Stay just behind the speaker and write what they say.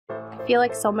feel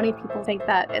like so many people think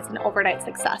that it's an overnight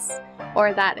success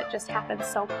or that it just happens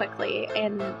so quickly,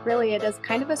 and really it is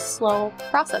kind of a slow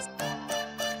process.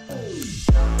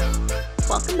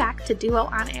 Welcome back to Duo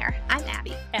On Air. I'm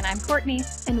Abby. And I'm Courtney.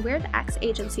 And we're the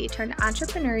ex-agency turned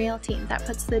entrepreneurial team that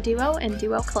puts the Duo in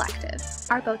Duo Collective.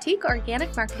 Our boutique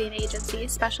organic marketing agency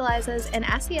specializes in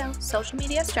SEO, social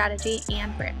media strategy,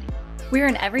 and branding. We're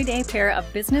an everyday pair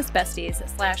of business besties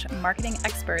 / marketing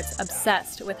experts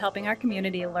obsessed with helping our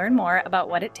community learn more about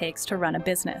what it takes to run a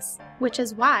business. Which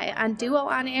is why on Duo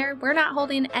On Air, we're not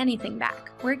holding anything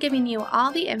back. We're giving you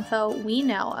all the info we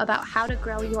know about how to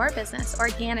grow your business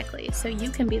organically so you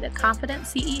can be the confident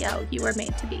CEO you were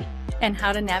made to be. And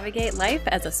how to navigate life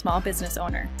as a small business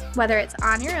owner. Whether it's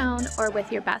on your own or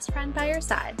with your best friend by your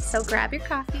side, so grab your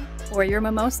coffee or your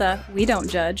mimosa, we don't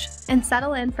judge, and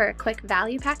settle in for a quick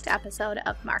value-packed episode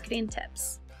of Marketing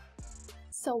Tips.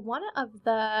 So one of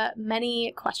the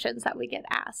many questions that we get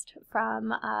asked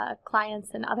from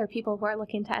clients and other people who are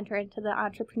looking to enter into the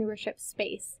entrepreneurship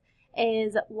space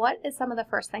is, what is some of the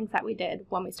first things that we did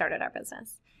when we started our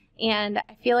business? And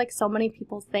I feel like so many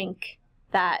people think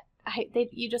that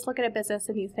you just look at a business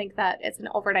and you think that it's an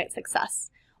overnight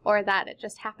success or that it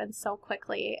just happens so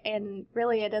quickly, and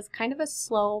really it is kind of a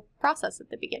slow process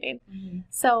at the beginning. Mm-hmm.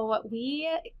 So we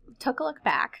took a look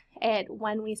back at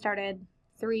when we started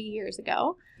 3 years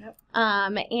ago. Yep.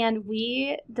 And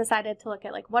we decided to look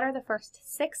at what are the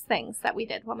first 6 things that we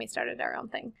did when we started our own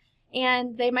thing.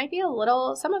 And they might be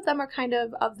some of them are kind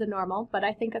of the normal, but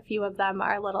I think a few of them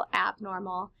are a little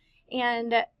abnormal.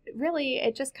 And really,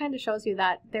 it just kind of shows you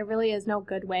that there really is no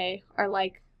good way or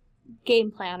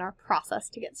game plan or process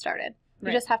to get started.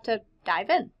 You just have to dive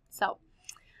in. So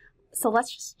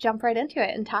let's just jump right into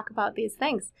it and talk about these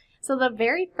things. So the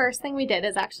very first thing we did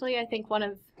is actually, I think, one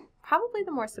of probably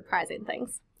the more surprising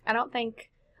things. I don't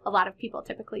think a lot of people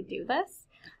typically do this,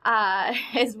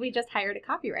 is we just hired a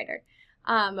copywriter.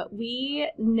 We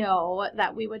know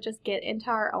that we would just get into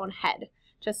our own head.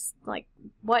 Just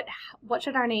what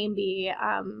should our name be?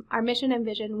 Our mission and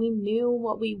vision, we knew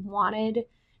what we wanted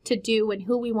to do and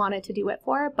who we wanted to do it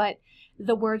for, but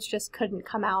the words just couldn't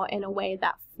come out in a way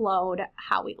that flowed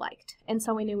how we liked. And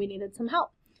so we knew we needed some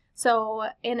help. So,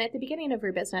 and at the beginning of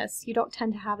your business, you don't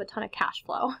tend to have a ton of cash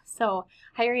flow. So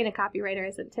hiring a copywriter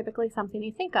isn't typically something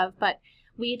you think of, but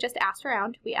we just asked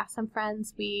around. We asked some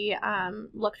friends. We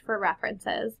looked for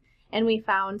references, and we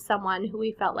found someone who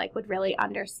we felt like would really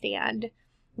understand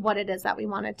what it is that we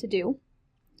wanted to do.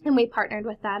 And we partnered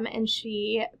with them, and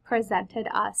she presented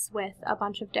us with a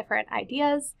bunch of different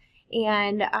ideas.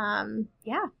 And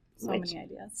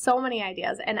So many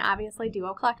ideas. And obviously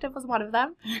Duo Collective was one of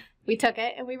them. We took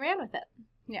it and we ran with it.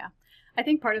 Yeah. I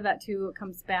think part of that too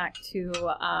comes back to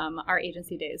our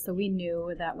agency days. So we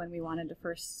knew that when we wanted to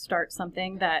first start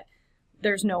something that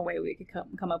there's no way we could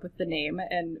come up with the name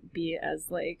and be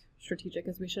as strategic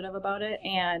as we should have about it.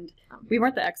 And we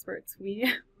weren't the experts.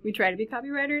 We try to be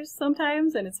copywriters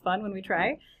sometimes, and it's fun when we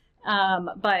try.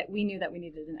 But we knew that we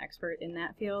needed an expert in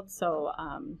that field. So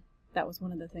that was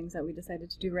one of the things that we decided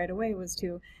to do right away, was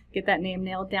to get that name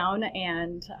nailed down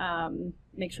and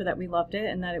make sure that we loved it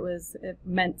and that it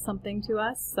meant something to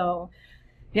us. So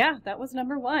yeah, that was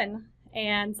number one.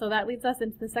 And so that leads us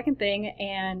into the second thing,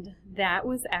 and that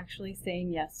was actually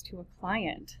saying yes to a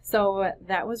client. So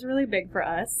that was really big for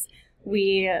us.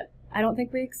 I don't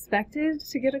think we expected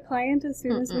to get a client as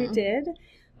soon as we did,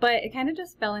 but it kind of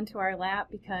just fell into our lap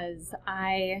because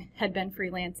I had been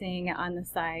freelancing on the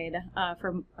side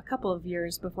for a couple of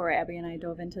years before Abby and I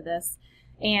dove into this.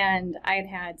 And I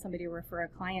had somebody refer a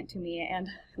client to me, and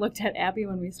looked at Abby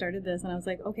when we started this, and I was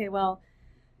like, okay, well,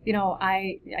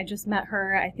 I just met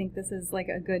her. I think this is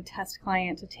a good test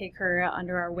client to take her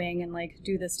under our wing and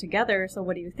do this together. So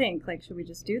what do you think? Should we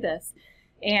just do this?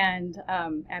 And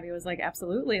Abby was like,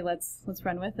 absolutely, let's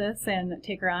run with this and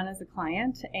take her on as a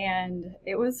client. And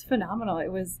it was phenomenal.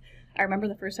 I remember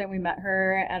the first time we met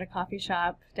her at a coffee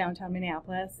shop downtown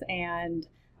Minneapolis, and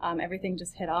everything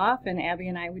just hit off. And Abby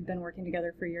and I, we'd been working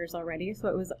together for years already. So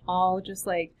it was all just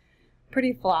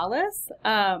pretty flawless.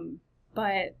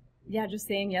 But yeah, just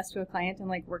saying yes to a client and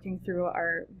working through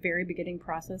our very beginning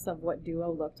process of what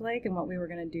Duo looked like and what we were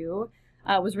going to do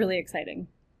was really exciting.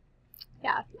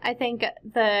 Yeah, I think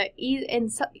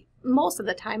most of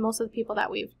the people that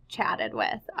we've chatted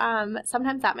with,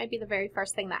 sometimes that might be the very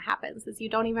first thing that happens, is you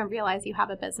don't even realize you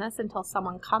have a business until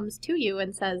someone comes to you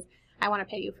and says, I want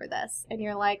to pay you for this. And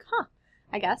you're like,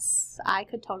 I guess I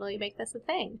could totally make this a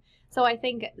thing. So I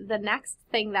think the next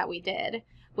thing that we did,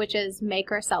 which is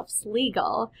make ourselves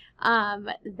legal,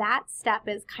 that step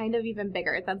is kind of even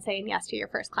bigger than saying yes to your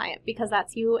first client, because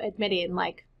that's you admitting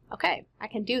okay, I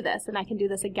can do this, and I can do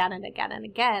this again and again and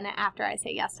again after I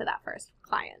say yes to that first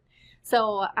client.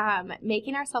 So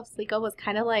making ourselves legal was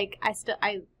kind of like,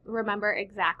 I remember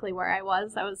exactly where I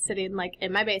was. I was sitting like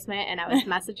in my basement, and I was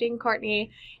messaging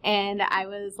Courtney, and I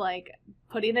was like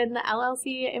putting in the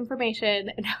LLC information,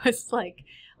 and I was like,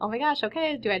 oh my gosh,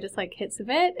 okay, do I just like hit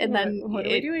submit? And then what are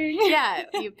we doing? Yeah,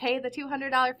 you pay the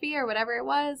 $200 fee or whatever it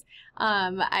was.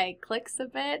 I click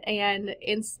submit, and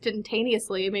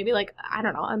instantaneously, maybe like, I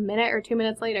don't know, a minute or 2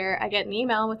 minutes later, I get an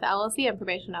email with the LLC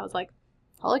information. I was like,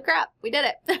 holy crap, we did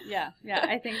it. Yeah.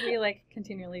 I think we like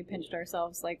continually pinched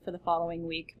ourselves like for the following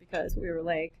week because we were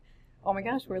like, oh my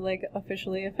gosh, we're like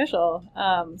officially official.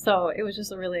 So it was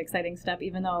just a really exciting step,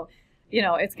 even though, you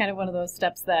know, it's kind of one of those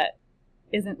steps that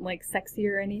isn't like sexy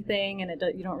or anything, and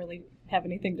you don't really have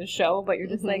anything to show, but you're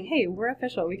just like, hey, we're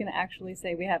official. We can actually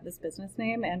say we have this business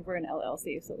name and we're an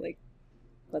LLC. So like,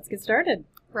 let's get started.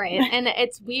 Right. And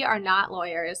we are not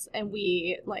lawyers, and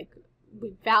we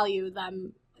value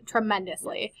them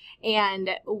tremendously. And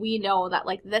we know that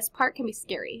like this part can be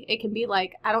scary. It can be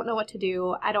like, I don't know what to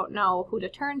do. I don't know who to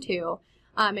turn to.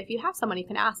 If you have someone you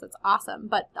can ask, that's awesome.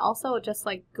 But also just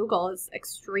like Google is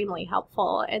extremely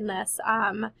helpful in this.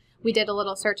 We did a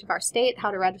little search of our state,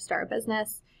 how to register a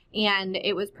business, and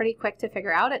it was pretty quick to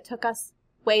figure out. It took us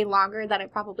way longer than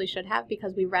it probably should have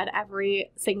because we read every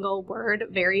single word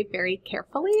very, very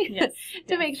carefully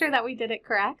to make sure that we did it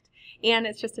correct. And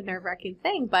it's just a nerve-wracking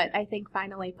thing. But I think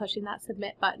finally pushing that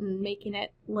submit button, making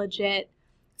it legit,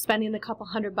 spending the couple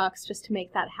 $100 just to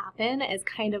make that happen is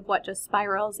kind of what just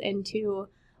spirals into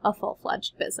a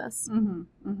full-fledged business.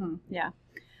 Yeah.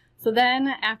 So then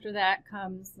after that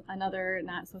comes another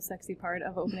not so sexy part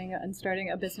of opening and starting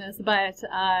a business, but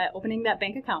opening that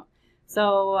bank account.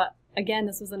 So again,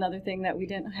 this was another thing that we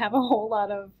didn't have a whole lot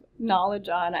of knowledge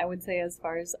on, I would say, as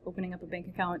far as opening up a bank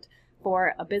account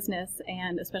for a business,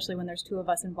 and especially when there's two of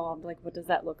us involved, like what does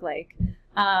that look like?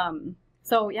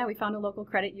 So yeah, we found a local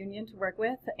credit union to work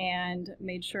with and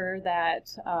made sure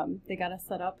that they got us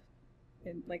set up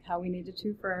in like how we needed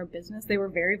to for our business. They were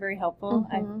very, very helpful.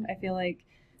 I feel like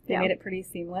they made it pretty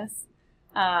seamless.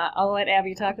 I'll let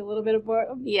Abby talk a little bit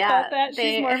about that.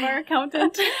 She's more of our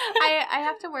accountant. I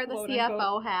have to wear the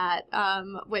CFO hat,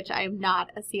 which I'm not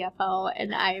a CFO,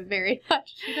 and I very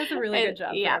much... She does a really good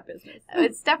job for our business.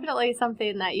 It's definitely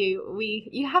something that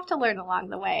you have to learn along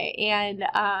the way, and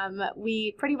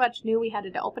we pretty much knew we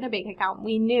had to open a bank account.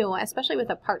 We knew, especially with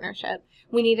a partnership,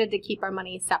 we needed to keep our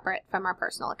money separate from our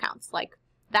personal accounts. Like,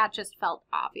 that just felt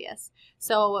obvious.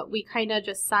 So we kind of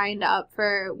just signed up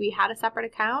we had a separate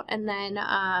account, and then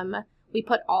we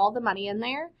put all the money in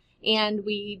there, and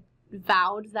we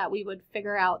vowed that we would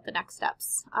figure out the next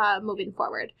steps moving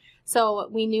forward. So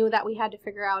we knew that we had to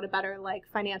figure out a better like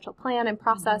financial plan and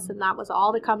process, and that was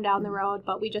all to come down the road,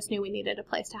 but we just knew we needed a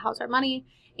place to house our money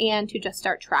and to just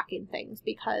start tracking things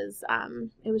because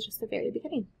it was just the very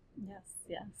beginning.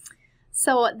 Yes.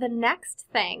 So the next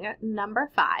thing,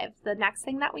 number 5, the next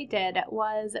thing that we did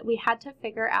was we had to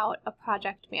figure out a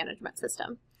project management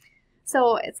system.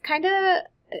 So it's kind of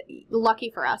lucky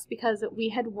for us because we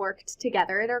had worked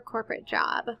together at our corporate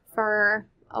job for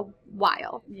a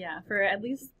while. Yeah, for at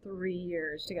least 3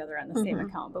 years together on the same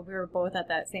account, but we were both at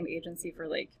that same agency for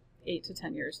like 8 to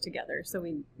 10 years together, so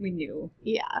we knew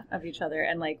of each other,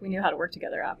 and like we knew how to work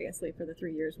together obviously for the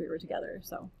 3 years we were together.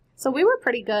 So we were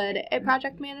pretty good at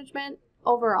project management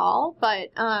overall, but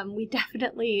we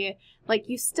definitely, like,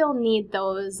 you still need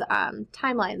those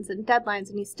timelines and deadlines,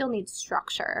 and you still need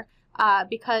structure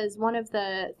because one of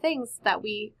the things that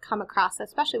we come across,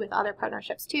 especially with other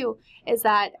partnerships too, is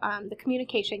that the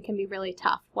communication can be really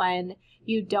tough when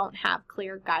you don't have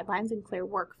clear guidelines and clear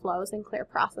workflows and clear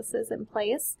processes in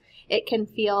place. It can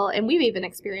feel, and we've even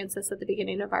experienced this at the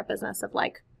beginning of our business, of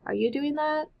like, are you doing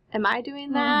that? Am I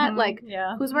doing that?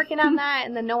 Who's working on that?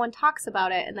 And then no one talks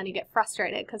about it. And then you get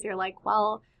frustrated because you're like,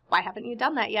 well, why haven't you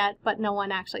done that yet? But no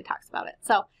one actually talks about it.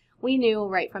 So we knew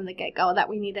right from the get-go that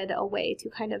we needed a way to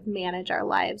kind of manage our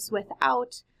lives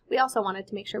without, we also wanted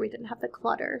to make sure we didn't have the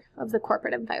clutter of the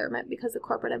corporate environment because the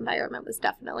corporate environment was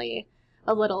definitely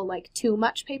a little like too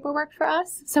much paperwork for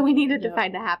us. So we needed to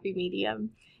find a happy medium.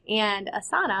 And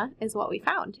Asana is what we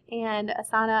found. And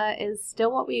Asana is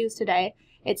still what we use today.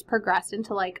 It's progressed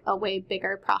into like a way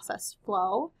bigger process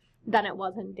flow than it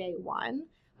was in day one.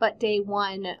 But day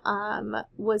one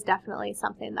was definitely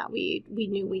something that we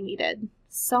knew we needed.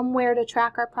 Somewhere to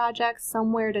track our projects,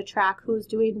 somewhere to track who's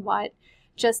doing what,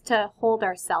 just to hold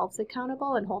ourselves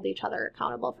accountable and hold each other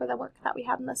accountable for the work that we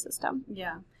had in the system.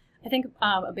 Yeah. I think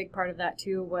a big part of that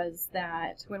too was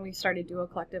that when we started Duo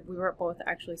Collective, we were both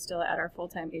actually still at our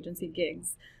full-time agency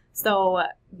gigs. So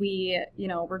we,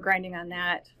 we're grinding on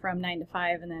that from 9 to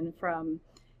 5, and then from,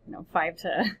 5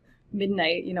 to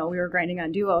midnight, we were grinding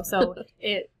on Duo. So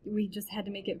we just had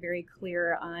to make it very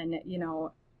clear on,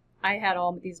 I had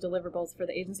all these deliverables for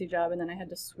the agency job, and then I had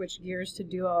to switch gears to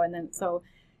Duo. And then, so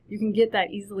you can get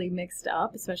that easily mixed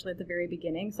up, especially at the very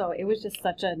beginning. So it was just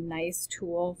such a nice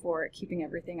tool for keeping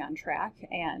everything on track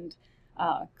and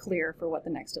clear for what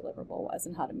the next deliverable was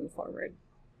and how to move forward.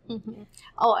 Mm-hmm.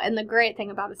 Oh, and the great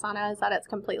thing about Asana is that it's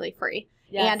completely free.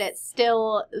 Yes. And it's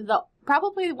still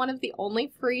probably one of the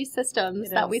only free systems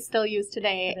that we still use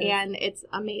today, and it's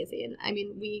amazing. I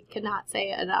mean, we cannot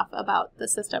say enough about the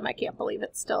system. I can't believe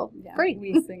it's still free.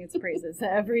 We sing its praises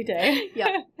every day.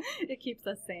 Yep. It keeps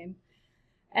us sane.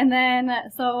 And then,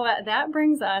 so that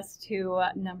brings us to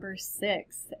number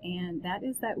 6, and that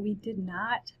is that we did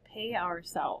not pay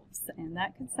ourselves. And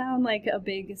that could sound like a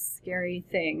big, scary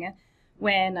thing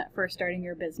when first starting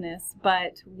your business,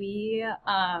 but we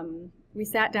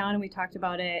sat down and we talked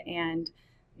about it, and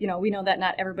we know that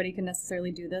not everybody can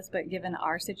necessarily do this, but given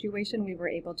our situation, we were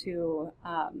able to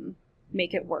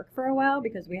make it work for a while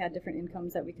because we had different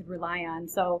incomes that we could rely on.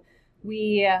 So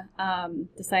we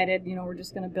decided, we're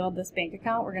just going to build this bank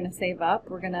account. We're going to save up.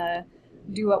 We're going to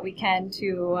do what we can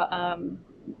to,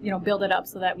 build it up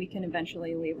so that we can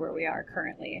eventually leave where we are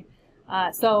currently.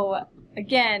 So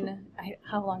again,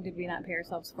 how long did we not pay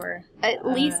ourselves for? At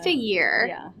least a year.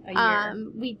 Yeah, a year.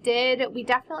 We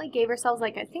definitely gave ourselves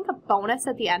I think a bonus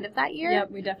at the end of that year.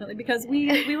 Yep, we definitely, because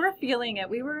we were feeling it.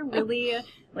 We were really,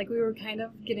 we were kind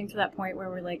of getting to that point where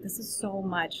we're like, this is so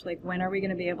much. When are we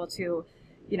going to be able to,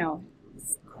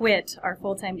 quit our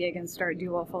full-time gig and start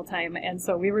Duo full-time? And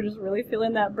so we were just really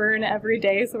feeling that burn every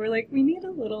day. So we're like, we need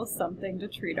a little something to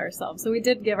treat ourselves. So we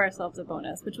did give ourselves a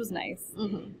bonus, which was nice.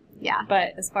 Mm-hmm. Yeah.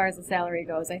 But as far as the salary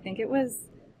goes, I think it was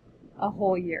a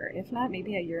whole year, if not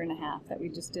maybe a year and a half, that we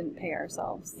just didn't pay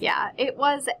ourselves. Yeah, it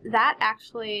was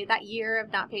that year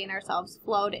of not paying ourselves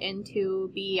flowed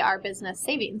into our business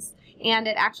savings. And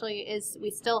it actually is, we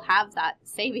still have that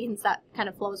savings that kind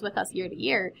of flows with us year to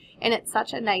year. And it's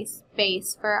such a nice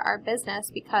base for our business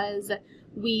because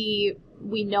we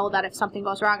know that if something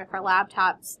goes wrong, if our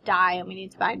laptops die and we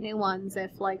need to buy new ones,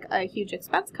 if a huge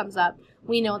expense comes up,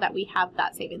 we know that we have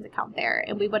that savings account there,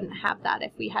 and we wouldn't have that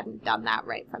if we hadn't done that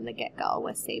right from the get-go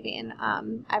with saving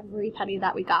every penny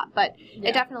that we got. But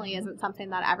it definitely isn't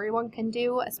something that everyone can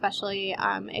do, especially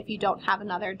if you don't have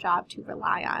another job to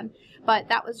rely on. But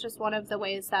that was just one of the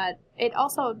ways that it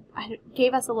also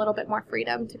gave us a little bit more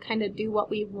freedom to kind of do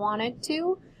what we wanted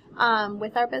to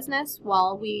with our business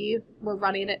while we were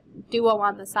running it Duo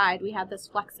on the side. We had this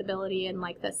flexibility and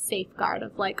this safeguard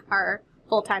of our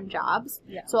full-time jobs.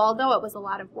 Yeah. So although it was a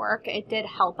lot of work, it did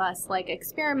help us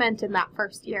experiment in that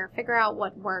first year, figure out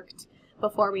what worked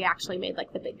before we actually made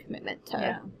the big commitment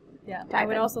to I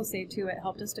would also say too, it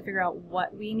helped us to figure out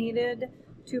what we needed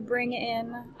to bring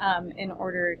in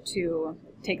order to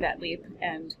take that leap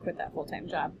and quit that full-time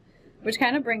job. Which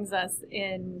kind of brings us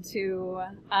into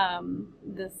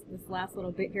this last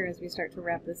little bit here as we start to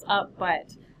wrap this up.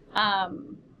 But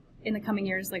in the coming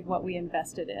years, what we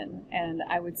invested in, and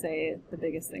I would say the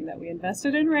biggest thing that we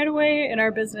invested in right away in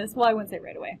our business, well, I wouldn't say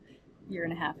right away, year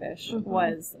and a half-ish, mm-hmm.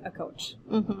 was a coach.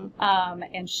 Mm-hmm.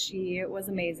 And she was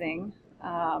amazing.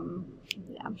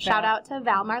 Shout out to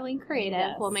Val Marlene Creative.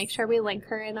 Yes. We'll make sure we link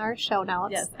her in our show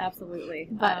notes. Yes, absolutely.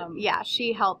 But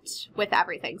she helped with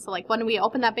everything. So when we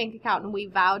opened that bank account and we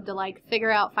vowed to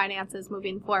figure out finances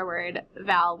moving forward,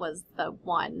 Val was the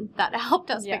one that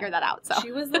helped us figure that out. So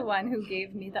she was the one who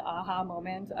gave me the aha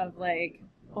moment of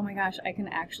oh my gosh, I can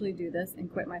actually do this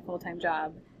and quit my full-time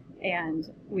job. And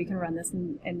we can run this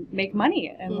and make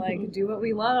money and mm-hmm. do what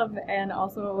we love and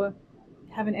also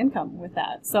have an income with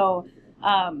that. So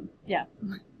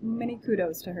many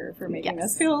kudos to her for making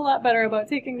us feel a lot better about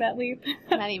taking that leap.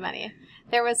 Many.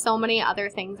 There was so many other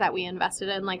things that we invested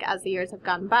in, as the years have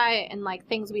gone by, and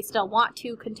things we still want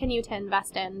to continue to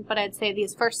invest in. But I'd say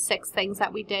these first 6 things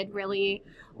that we did really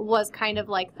was kind of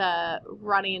the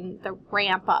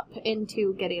ramp up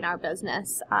into getting our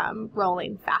business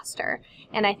rolling faster.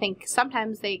 And I think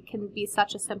sometimes they can be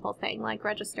such a simple thing, like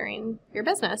registering your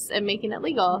business and making it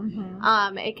legal.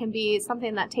 Mm-hmm. It can be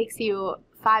something that takes you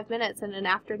 5 minutes in an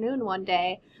afternoon one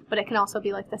day, but it can also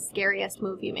be the scariest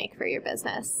move you make for your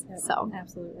business. Yep, so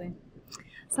absolutely.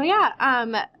 So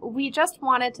we just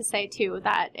wanted to say too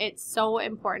that it's so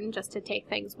important just to take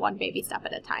things one baby step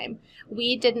at a time.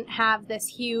 We didn't have this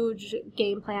huge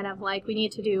game plan of we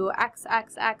need to do X,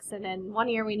 X, X, and in 1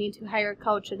 year we need to hire a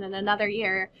coach, and in another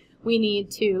year we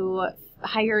need to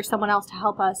hire someone else to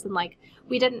help us. And like,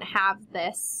 we didn't have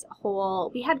this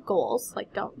whole, we had goals,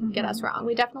 like don't get us wrong.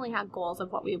 We definitely had goals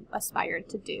of what we aspired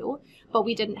to do, but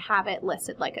we didn't have it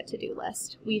listed like a to-do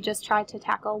list. We just tried to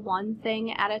tackle one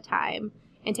thing at a time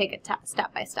and take it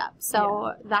step by step.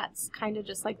 So that's kind of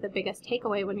just like the biggest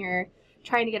takeaway when you're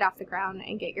trying to get off the ground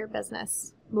and get your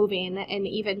business moving, and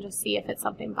even just see if it's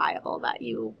something viable that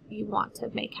you want to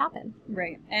make happen.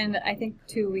 Right. And I think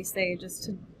too, we say just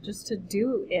to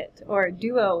do it, or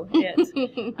duo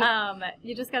it.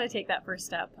 You just got to take that first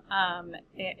step.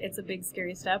 It's a big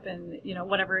scary step, and you know,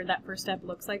 whatever that first step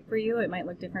looks like for you, it might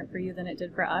look different for you than it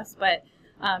did for us, but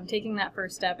taking that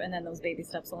first step and then those baby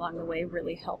steps along the way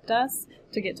really helped us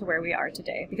to get to where we are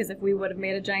today. Because if we would have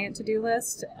made a giant to-do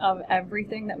list of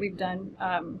everything that we've done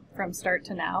from start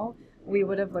to now, we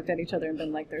would have looked at each other and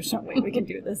been like, there's no way we can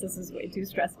do this. This is way too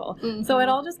stressful. So it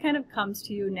all just kind of comes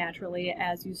to you naturally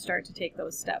as you start to take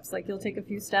those steps. Like, you'll take a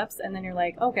few steps and then you're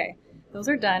like, okay, those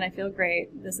are done. I feel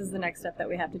great. This is the next step that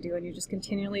we have to do. And you just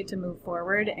continually to move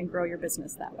forward and grow your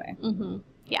business that way.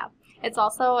 Yeah. It's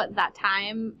also that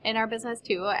time in our business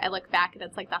too. I look back and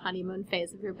it's like the honeymoon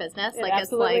phase of your business. It like,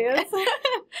 absolutely it's like is.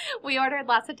 we ordered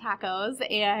lots of tacos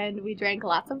and we drank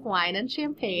lots of wine and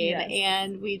champagne,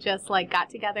 and we just like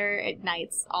got together at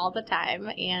nights all the time,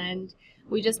 and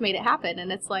we just made it happen.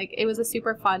 And it's like, it was a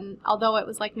super fun, although it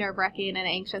was like nerve-wracking and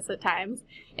anxious at times,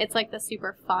 it's like the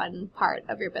super fun part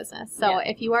of your business. So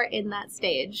if you are in that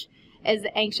stage, as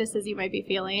anxious as you might be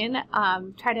feeling,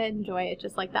 try to enjoy it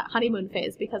just like that honeymoon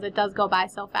phase, because it does go by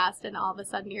so fast, and all of a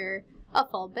sudden you're a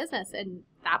full business, and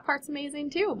that part's amazing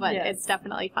too, but it's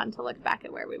definitely fun to look back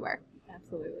at where we were.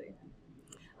 Absolutely.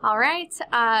 All right.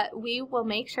 We will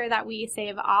make sure that we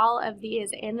save all of these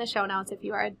in the show notes. If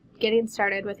you are getting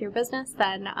started with your business,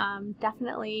 then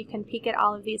definitely you can peek at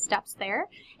all of these steps there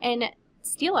and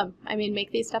steal them. I mean,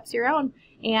 make these steps your own.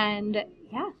 And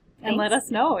and let us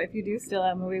know if you do steal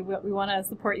them. We want to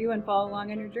support you and follow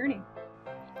along on your journey.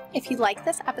 If you like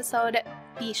this episode,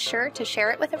 be sure to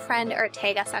share it with a friend or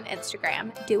tag us on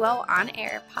Instagram, Duo On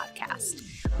Air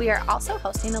Podcast. We are also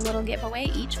hosting a little giveaway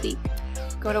each week.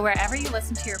 Go to wherever you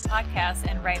listen to your podcast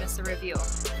and write us a review.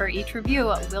 For each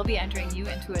review, we'll be entering you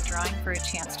into a drawing for a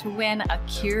chance to win a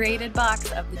curated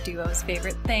box of the duo's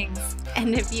favorite things.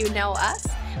 And if you know us,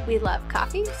 we love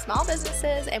coffee, small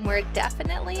businesses, and we're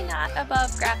definitely not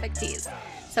above graphic tees.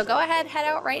 So go ahead, head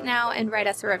out right now and write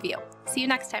us a review. See you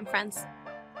next time, friends.